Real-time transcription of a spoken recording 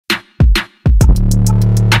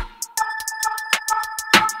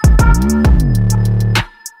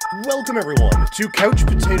Welcome everyone to Couch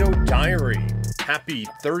Potato Diary. Happy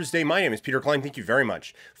Thursday. My name is Peter Klein. Thank you very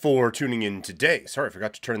much for tuning in today. Sorry, I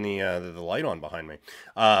forgot to turn the light on behind me.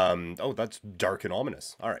 Oh, that's dark and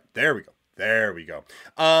ominous. All right, there we go. There we go.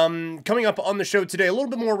 Coming up on the show today, a little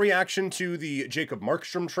bit more reaction to the Jacob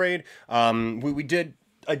Markstrom trade.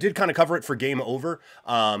 I did kind of cover it for Game Over.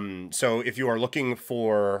 So if you are looking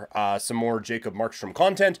for some more Jacob Markstrom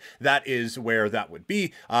content, that is where that would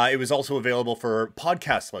be. It was also available for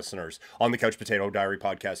podcast listeners on the Couch Potato Diary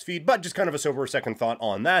podcast feed, but just kind of a sober second thought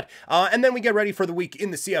on that. And then we get ready for the week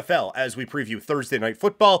in the CFL as we preview Thursday Night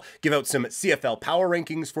Football, give out some CFL Power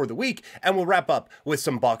Rankings for the week, and we'll wrap up with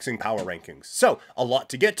some Boxing Power Rankings. So a lot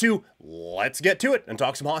to get to. Let's get to it and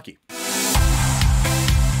talk some hockey.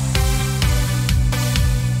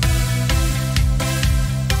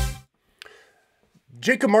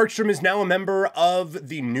 Jacob Markstrom is now a member of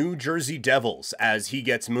the New Jersey Devils as he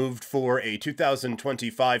gets moved for a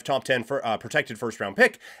 2025 top 10 protected first round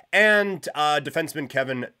pick and defenseman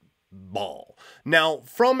Kevin Ball. Now,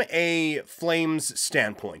 from a Flames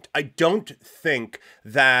standpoint, I don't think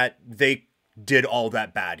that they did all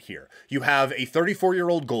that bad here. You have a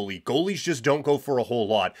 34-year-old goalie. Goalies just don't go for a whole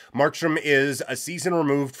lot. Markstrom is a season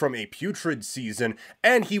removed from a putrid season,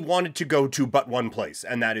 and he wanted to go to but one place,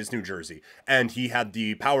 and that is New Jersey. And he had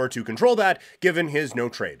the power to control that, given his no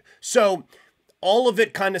trade. So all of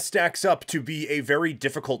it kind of stacks up to be a very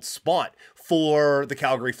difficult spot for the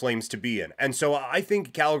Calgary Flames to be in. And so I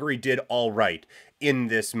think Calgary did all right in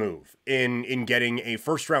this move, in getting a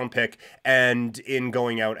first-round pick and in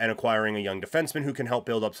going out and acquiring a young defenseman who can help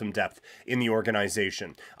build up some depth in the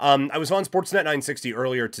organization. I was on Sportsnet 960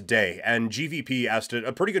 earlier today, and GVP asked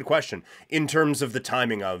a pretty good question in terms of the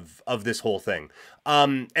timing of this whole thing.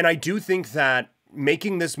 And I do think that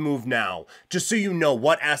making this move now, just so you know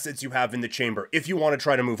what assets you have in the chamber, if you want to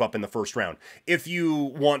try to move up in the first round, if you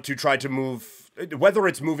want to try to move, whether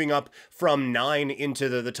it's moving up from 9 into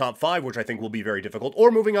the top 5, which I think will be very difficult,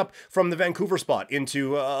 or moving up from the Vancouver spot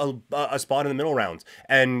into a spot in the middle rounds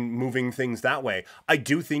and moving things that way, I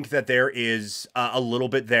do think that there is a little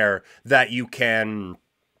bit there that you can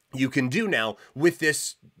do now with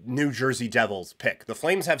this New Jersey Devils pick. The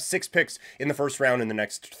Flames have 6 picks in the first round in the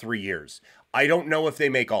next 3 years. I don't know if they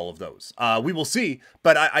make all of those. We will see,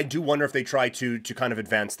 but I do wonder if they try to kind of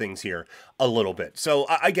advance things here a little bit. So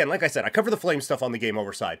again, like I said, I cover the Flame stuff on the Game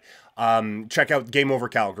Over side. Check out Game Over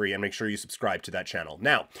Calgary and make sure you subscribe to that channel.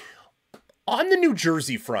 Now, on the New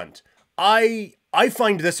Jersey front, I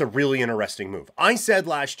find this a really interesting move. I said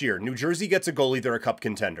last year, New Jersey gets a goalie, they're a cup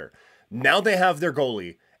contender. Now they have their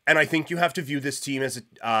goalie. And I think you have to view this team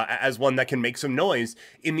as one that can make some noise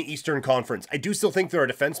in the Eastern Conference. I do still think they're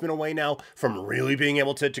a defenseman away now from really being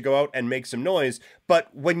able to go out and make some noise.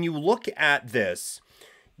 But when you look at this,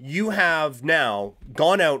 you have now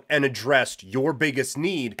gone out and addressed your biggest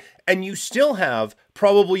need, and you still have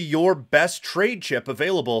probably your best trade chip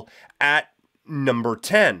available at number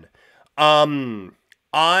 10.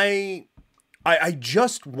 I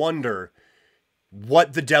just wonder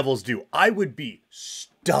what the Devils do. I would be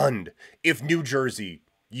stunned if New Jersey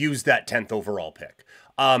used that 10th overall pick.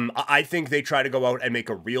 I think they try to go out and make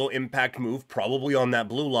a real impact move, probably on that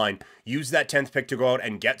blue line, use that 10th pick to go out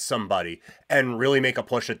and get somebody and really make a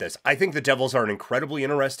push at this. I think the Devils are an incredibly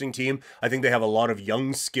interesting team. I think they have a lot of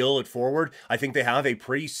young skill at forward. I think they have a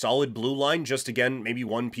pretty solid blue line, just again, maybe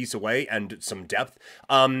one piece away and some depth.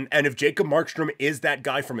 And if Jacob Markstrom is that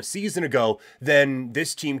guy from a season ago, then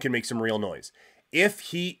this team can make some real noise. If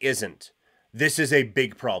he isn't, this is a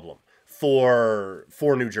big problem for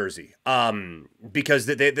New Jersey, because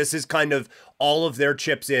this is kind of all of their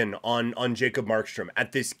chips in on Jacob Markstrom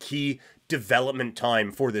at this key development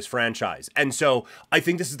time for this franchise. And so I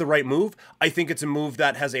think this is the right move. I think it's a move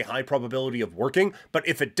that has a high probability of working, but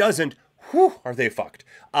if it doesn't, whew, are they fucked.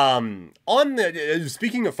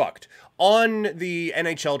 Speaking of fucked, on the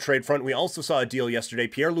NHL trade front, we also saw a deal yesterday.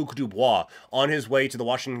 Pierre-Luc Dubois on his way to the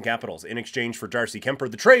Washington Capitals in exchange for Darcy Kemper.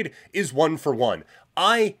 The trade is 1-for-1.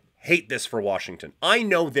 I hate this for Washington. I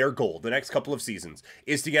know their goal the next couple of seasons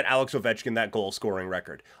is to get Alex Ovechkin that goal-scoring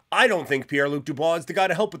record. I don't think Pierre-Luc Dubois is the guy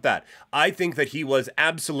to help with that. I think that he was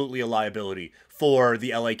absolutely a liability for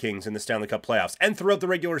the LA Kings in the Stanley Cup playoffs and throughout the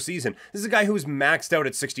regular season. This is a guy who was maxed out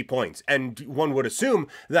at 60 points, and one would assume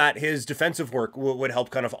that his defensive work would help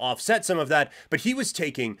kind of offset some of that, but he was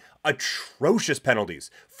taking atrocious penalties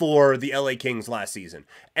for the LA Kings last season.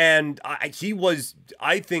 And he was,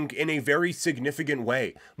 I think, in a very significant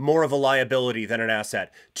way, more of a liability than an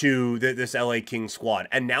asset to this LA Kings squad.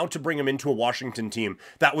 And now to bring him into a Washington team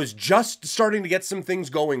that was just starting to get some things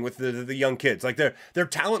going with the young kids. Like their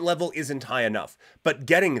talent level isn't high enough. But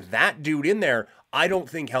getting that dude in there, I don't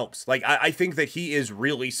think helps. Like, I think that he is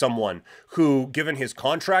really someone who, given his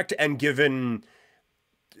contract and given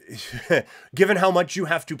given how much you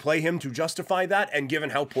have to play him to justify that, and given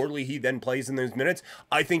how poorly he then plays in those minutes,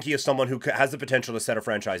 I think he is someone who has the potential to set a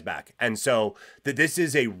franchise back. And so that this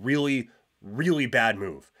is a really, really bad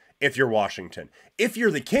move if you're Washington. If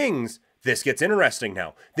you're the Kings, this gets interesting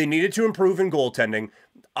now. They needed to improve in goaltending.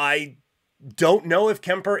 I don't know if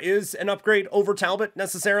Kemper is an upgrade over Talbot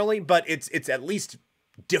necessarily, but it's at least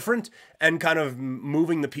different and kind of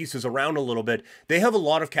moving the pieces around a little bit. They have a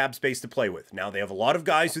lot of cap space to play with. Now they have a lot of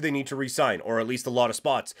guys who they need to re-sign, or at least a lot of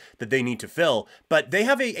spots that they need to fill, but they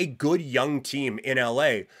have a good young team in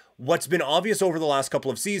LA. What's been obvious over the last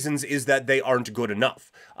couple of seasons is that they aren't good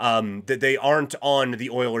enough, that they aren't on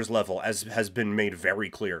the Oilers level, as has been made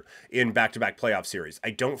very clear in back-to-back playoff series.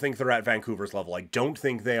 I don't think they're at Vancouver's level. I don't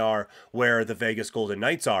think they are where the Vegas Golden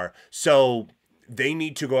Knights are. So they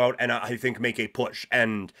need to go out and I think make a push.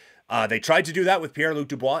 And they tried to do that with Pierre-Luc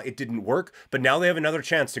Dubois. It didn't work, but now they have another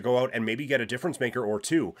chance to go out and maybe get a difference maker or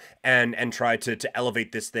two and try to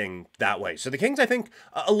elevate this thing that way. So the Kings, I think,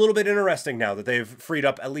 a little bit interesting now that they've freed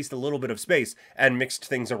up at least a little bit of space and mixed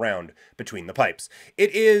things around between the pipes.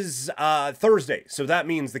 It is Thursday, so that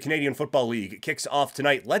means the Canadian Football League kicks off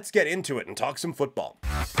tonight. Let's get into it and talk some football.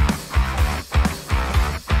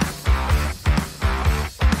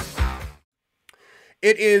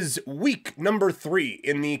 It is week number 3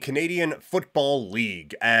 in the Canadian Football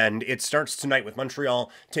League, and it starts tonight with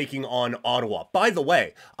Montreal taking on Ottawa. By the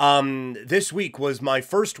way, this week was my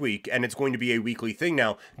first week, and it's going to be a weekly thing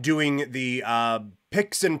now, doing the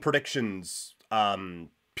picks and predictions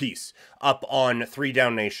piece up on 3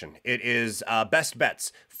 Down Nation. It is best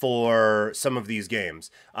bets for some of these games.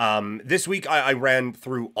 This week I ran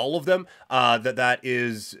through all of them. That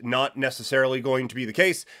is not necessarily going to be the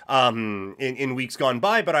case in weeks gone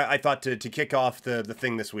by, but I thought to kick off the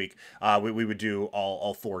thing this week, we would do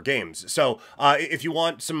all 4 games. So if you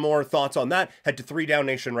want some more thoughts on that, head to 3 Down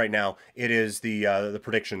Nation right now. It is the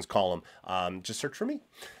predictions column. Just search for me.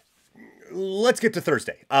 Let's get to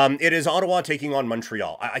Thursday. It is Ottawa taking on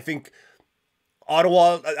Montreal. I think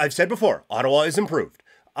Ottawa, I've said before, Ottawa is improved.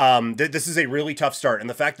 This is a really tough start, and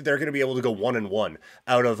the fact that they're going to be able to go 1-1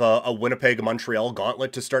 out of a Winnipeg-Montreal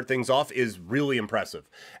gauntlet to start things off is really impressive.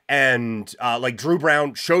 And like Drew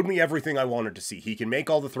Brown showed me everything I wanted to see. He can make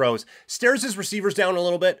all the throws, stares his receivers down a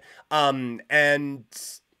little bit, and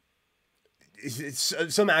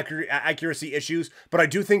some accuracy issues, but I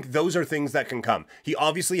do think those are things that can come. He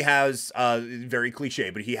obviously has, very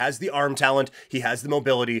cliche, but he has the arm talent, he has the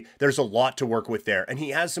mobility, there's a lot to work with there, and he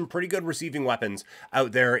has some pretty good receiving weapons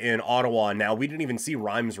out there in Ottawa. Now, we didn't even see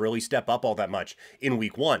Rhymes really step up all that much in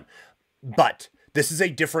week 1, but this is a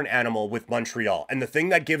different animal with Montreal. And the thing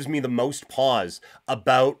that gives me the most pause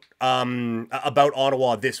about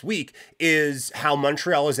Ottawa this week is how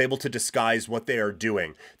Montreal is able to disguise what they are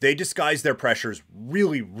doing. They disguise their pressures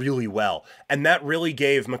really, really well. And that really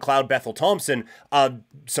gave McLeod Bethel-Thompson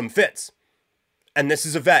some fits. And this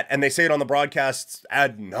is a vet, and they say it on the broadcasts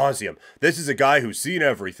ad nauseum. This is a guy who's seen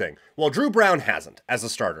everything. Well, Drew Brown hasn't as a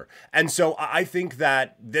starter. And so I think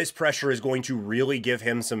that this pressure is going to really give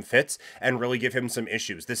him some fits and really give him some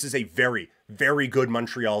issues. This is a very, very good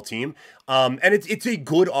Montreal team. And it's a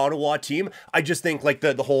good Ottawa team. I just think like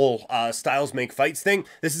the whole styles make fights thing,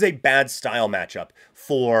 this is a bad style matchup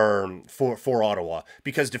for Ottawa,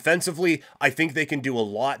 because defensively, I think they can do a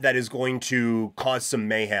lot that is going to cause some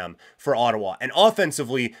mayhem for Ottawa. And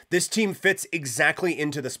offensively, this team fits exactly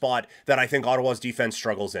into the spot that I think Ottawa's defense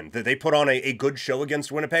struggles in. They put on a good show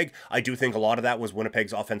against Winnipeg. I do think a lot of that was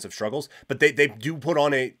Winnipeg's offensive struggles, but they do put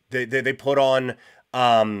on they put on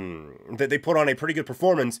a pretty good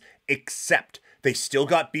performance, except they still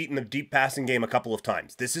got beat in the deep passing game a couple of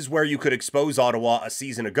times. This is where you could expose Ottawa a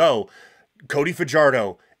season ago. Cody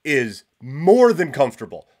Fajardo is more than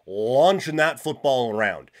comfortable launching that football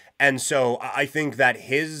around. And so I think that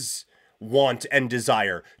his want and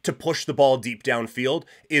desire to push the ball deep downfield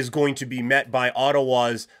is going to be met by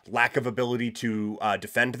Ottawa's lack of ability to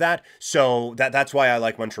defend that. So that's why I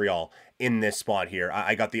like Montreal in this spot here.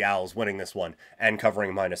 I got the Owls winning this one and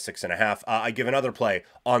covering -6.5. I give another play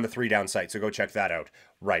on the 3 Down site, so go check that out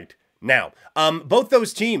right now. Both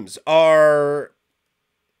those teams are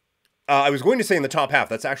I was going to say in the top half.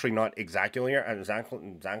 That's actually not exactly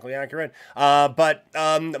accurate. But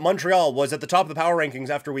Montreal was at the top of the power rankings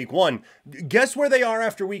after week 1. Guess where they are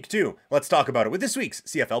after week 2? Let's talk about it with this week's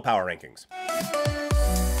CFL Power Rankings.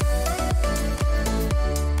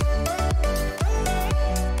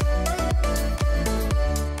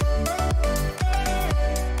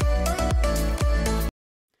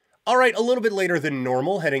 All right, a little bit later than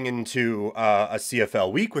normal, heading into a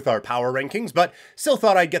CFL week with our power rankings, but still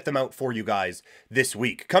thought I'd get them out for you guys this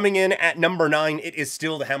week. Coming in at number 9, it is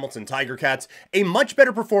still the Hamilton Tiger Cats. A much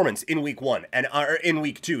better performance in week 1 and in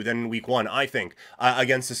week 2 than in week 1, I think,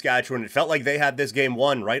 against Saskatchewan. It felt like they had this game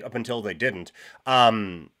won right up until they didn't.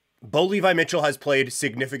 Bo Levi Mitchell has played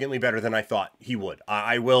significantly better than I thought he would.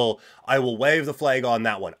 I will wave the flag on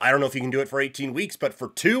that one. I don't know if he can do it for 18 weeks, but for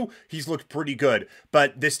 2, he's looked pretty good.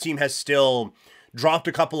 But this team has still dropped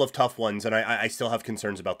a couple of tough ones, and I still have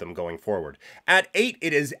concerns about them going forward. At 8,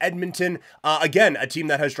 it is Edmonton. Again, a team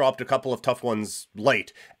that has dropped a couple of tough ones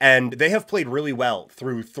late, and they have played really well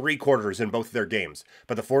through 3 quarters in both their games.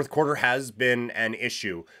 But the 4th quarter has been an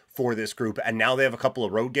issue for this group, and now they have a couple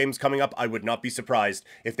of road games coming up. I would not be surprised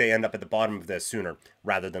if they end up at the bottom of this sooner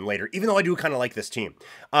rather than later, even though I do kind of like this team.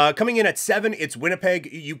 Coming in at 7, it's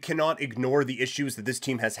Winnipeg. You cannot ignore the issues that this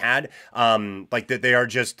team has had. Like that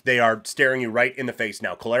they are staring you right in the face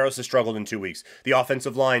now. Collaros has struggled in 2 weeks. The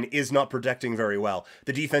offensive line is not protecting very well.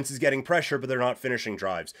 The defense is getting pressure, but they're not finishing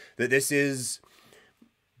drives.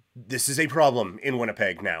 This is a problem in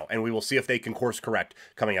Winnipeg now, and we will see if they can course correct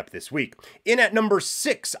coming up this week. In at number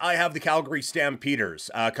 6, I have the Calgary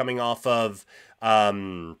Stampeders, coming off of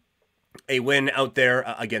a win out there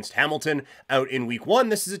against Hamilton out in week 1.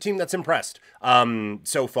 This is a team that's impressed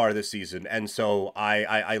so far this season, and so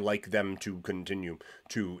I like them to continue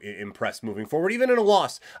to impress moving forward, even in a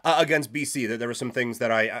loss against BC. There were some things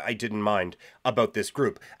that I didn't mind about this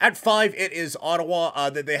group. At 5, it is Ottawa.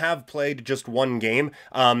 That they have played just 1 game,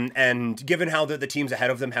 and given how the teams ahead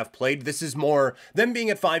of them have played, this is more, them being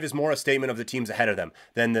at 5 is more a statement of the teams ahead of them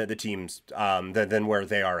than the teams than where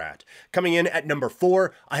they are at. Coming in at number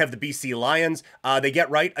 4, I have the BC Lions. They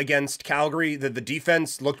get right against Calgary. The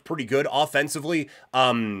defense looked pretty good offensively.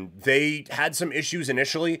 They had some issues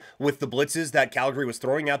initially with the blitzes that Calgary was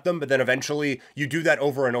throwing at them, but then eventually you do that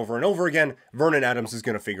over and over and over again, Vernon Adams is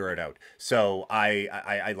going to figure it out. So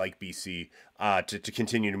I like BC to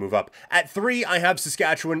continue to move up. At 3, I have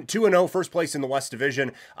Saskatchewan, 2-0, first place in the West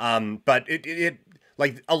Division. But it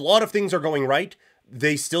like a lot of things are going right.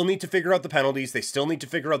 They still need to figure out the penalties. They still need to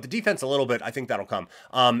figure out the defense a little bit. I think that'll come.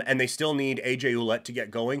 And they still need AJ Ouellette to get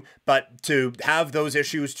going. But to have those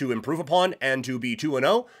issues to improve upon and to be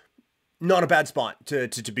 2-0, not a bad spot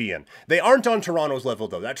to be in. They aren't on Toronto's level,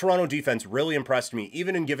 though. That Toronto defense really impressed me,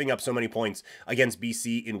 even in giving up so many points against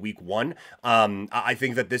BC in week 1. I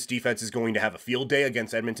think that this defense is going to have a field day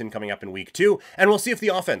against Edmonton coming up in week 2, and we'll see if the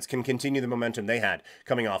offense can continue the momentum they had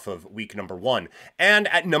coming off of week number 1. And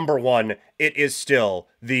at number 1, it is still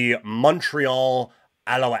the Montreal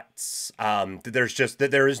Alouettes.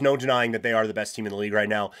 There is no denying that they are the best team in the league right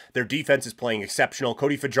now. Their defense is playing exceptional.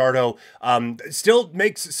 Cody Fajardo still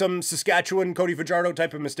makes some Saskatchewan Cody Fajardo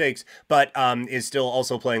type of mistakes, but is still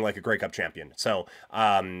also playing like a Grey Cup champion. So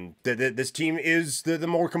this team is the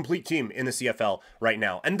more complete team in the CFL right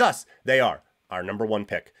now, and thus they are our number 1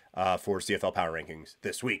 pick for CFL Power Rankings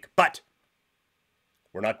this week. But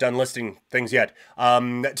we're not done listing things yet.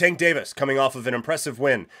 Tank Davis, coming off of an impressive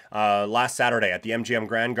win last Saturday at the MGM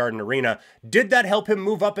Grand Garden Arena. Did that help him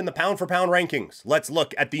move up in the pound-for-pound rankings? Let's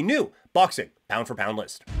look at the new boxing pound-for-pound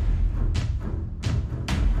list.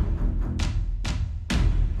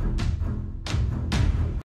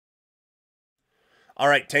 All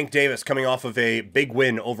right, Tank Davis coming off of a big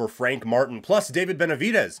win over Frank Martin, plus David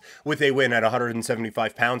Benavidez with a win at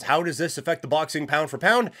 175 pounds. How does this affect the boxing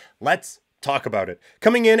pound-for-pound? Let's talk about it.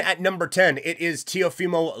 Coming in at number 10, it is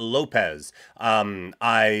Teofimo Lopez.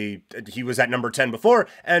 He was at number 10 before,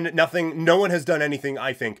 and no one has done anything,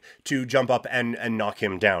 I think, to jump up and knock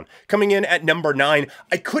him down. Coming in at number 9,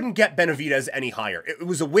 I couldn't get Benavidez any higher. It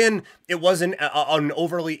was a win. It wasn't an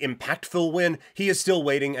overly impactful win. He is still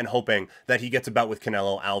waiting and hoping that he gets a bout with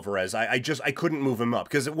Canelo Alvarez. I couldn't move him up,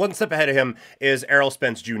 because one step ahead of him is Errol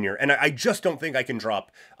Spence Jr., and I just don't think I can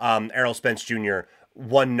drop Errol Spence Jr.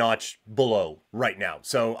 1 notch below right now.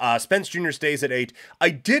 So Spence Jr. stays at 8. I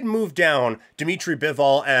did move down Dmitry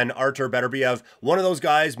Bivol and Artur Beterbiev. One of those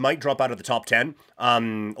guys might drop out of the top 10,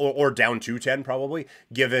 or down to 10 probably,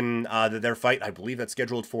 given their fight. I believe that's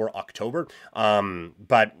scheduled for October.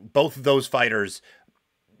 But both of those fighters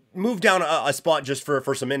move down a spot just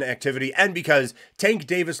for some inactivity, and because Tank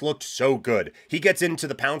Davis looked so good. He gets into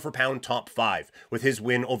the pound-for-pound top 5 with his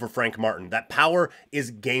win over Frank Martin. That power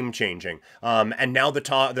is game-changing. And now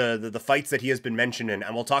the fights that he has been mentioned in,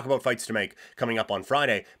 and we'll talk about fights to make coming up on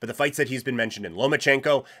Friday, but the fights that he's been mentioned in,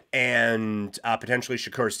 Lomachenko and potentially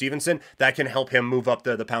Shakur Stevenson, that can help him move up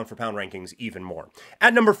the pound-for-pound rankings even more.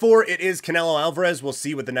 At number 4, it is Canelo Alvarez. We'll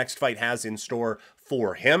see what the next fight has in store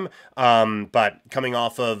for him. But coming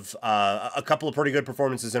off of a couple of pretty good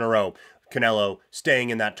performances in a row, Canelo staying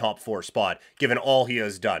in that top 4 spot, given all he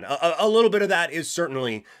has done. A little bit of that is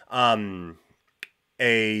certainly a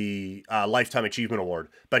Lifetime Achievement Award,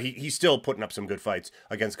 but he's still putting up some good fights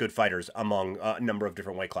against good fighters among a number of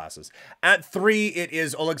different weight classes. At 3, it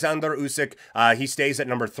is Alexander Usyk. He stays at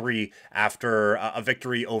number 3 after a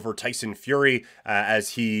victory over Tyson Fury,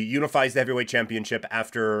 as he unifies the heavyweight championship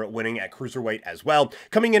after winning at cruiserweight as well.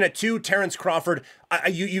 Coming in at 2, Terence Crawford.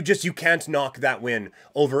 You can't knock that win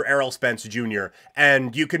over Errol Spence Jr.,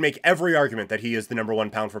 and you could make every argument that he is the number 1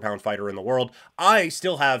 pound-for-pound fighter in the world. I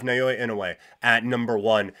still have Naoya Inoue at number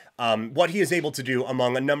 1. What he is able to do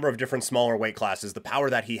among a number of different smaller weight classes, the power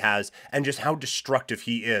that he has, and just how destructive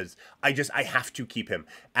he is, I have to keep him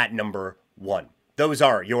at number 1. Those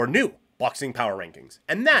are your new Boxing Power Rankings.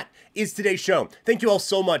 And that is today's show. Thank you all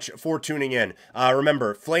so much for tuning in.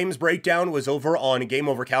 Remember, Flames Breakdown was over on Game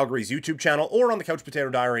Over Calgary's YouTube channel or on the Couch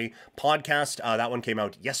Potato Diary podcast. That one came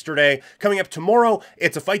out yesterday. Coming up tomorrow,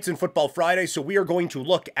 it's a Fights in Football Friday, so we are going to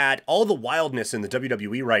look at all the wildness in the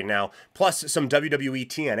WWE right now, plus some WWE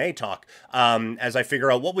TNA talk, as I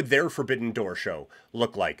figure out what would their Forbidden Door show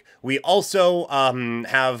look like. We also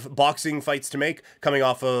have boxing fights to make coming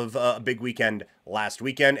off of a big weekend last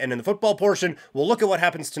weekend. And in the football portion, we'll look at what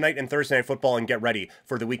happens tonight in Thursday Night Football and get ready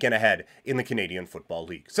for the weekend ahead in the Canadian Football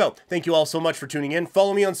League. So thank you all so much for tuning in.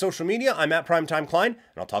 Follow me on social media. I'm at Primetime Klein,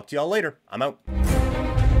 and I'll talk to you all later. I'm out.